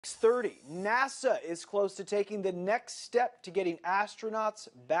6:30, NASA is close to taking the next step to getting astronauts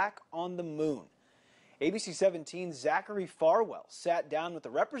back on the moon. ABC 17's Zachary Farwell sat down with a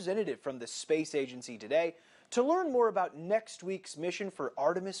representative from the space agency today to learn more about next week's mission for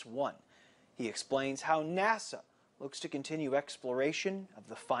Artemis I. He explains how NASA looks to continue exploration of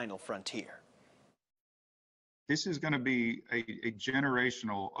the final frontier. This is going to be a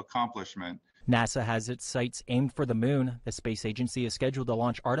generational accomplishment. NASA has its sights aimed for the moon. The space agency is scheduled to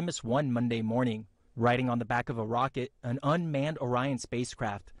launch Artemis I Monday morning. Riding on the back of a rocket, an unmanned Orion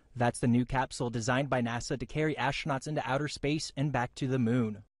spacecraft. That's the new capsule designed by NASA to carry astronauts into outer space and back to the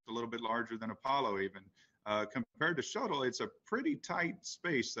moon. A little bit larger than Apollo even. Compared to shuttle, it's a pretty tight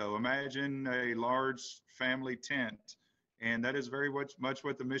space, though. Imagine a large family tent. And that is very much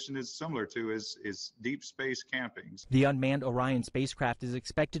what the mission is similar to, is deep space camping. The unmanned Orion spacecraft is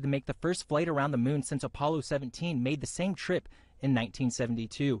expected to make the first flight around the moon since Apollo 17 made the same trip in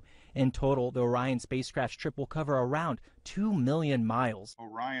 1972. In total, the Orion spacecraft's trip will cover around 2 million miles.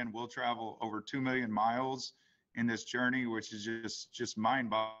 Orion will travel over 2 million miles in this journey, which is just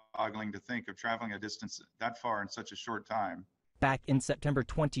mind-boggling to think of traveling a distance that far in such a short time. Back in September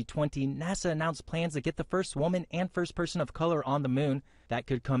 2020, NASA announced plans to get the first woman and first person of color on the moon. That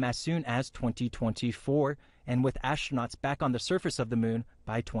could come as soon as 2024, and with astronauts back on the surface of the moon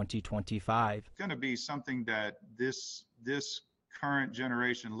by 2025. It's going to be something that this current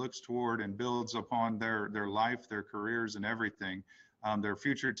generation looks toward and builds upon their life, their careers, and everything. Their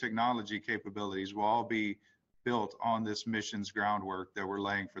future technology capabilities will all be built on this mission's groundwork that we're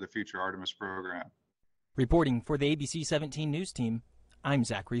laying for the future Artemis program. Reporting for the ABC 17 News Team, I'm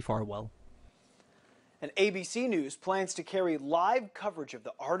Zachary Farwell. And ABC News plans to carry live coverage of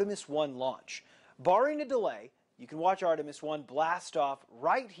the Artemis I launch. Barring a delay, you can watch Artemis I blast off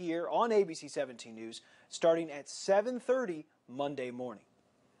right here on ABC 17 News starting at 7:30 Monday morning.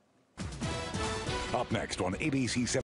 Up next on ABC 17.